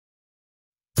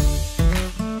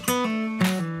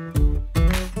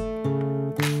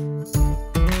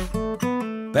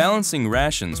Balancing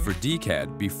rations for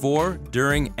DCAD before,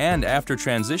 during, and after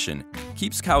transition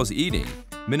keeps cows eating,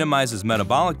 minimizes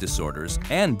metabolic disorders,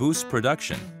 and boosts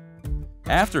production.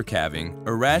 After calving,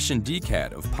 a ration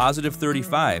DCAD of positive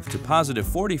 35 to positive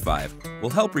 45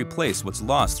 will help replace what's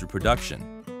lost through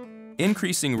production.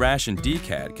 Increasing ration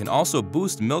DCAD can also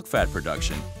boost milk fat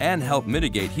production and help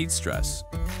mitigate heat stress.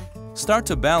 Start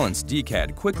to balance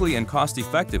DCAD quickly and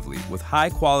cost-effectively with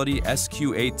high-quality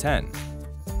SQ-810.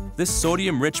 This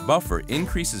sodium-rich buffer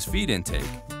increases feed intake,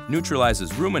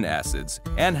 neutralizes rumen acids,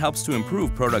 and helps to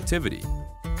improve productivity.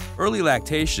 Early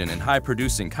lactation and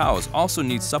high-producing cows also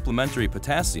need supplementary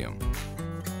potassium.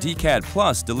 DCAD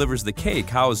Plus delivers the K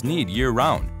cows need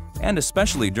year-round, and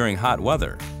especially during hot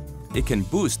weather. It can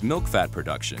boost milk fat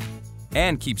production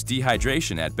and keeps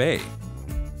dehydration at bay.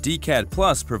 DCAD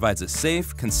Plus provides a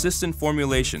safe, consistent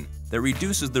formulation that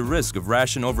reduces the risk of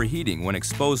ration overheating when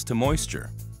exposed to moisture.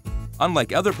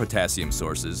 Unlike other potassium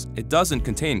sources, it doesn't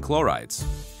contain chlorides.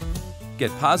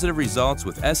 Get positive results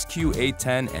with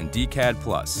SQ-810 and DCAD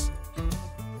Plus.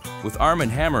 With Arm &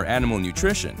 Hammer Animal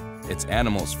Nutrition, it's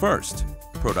animals first,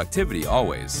 productivity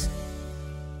always.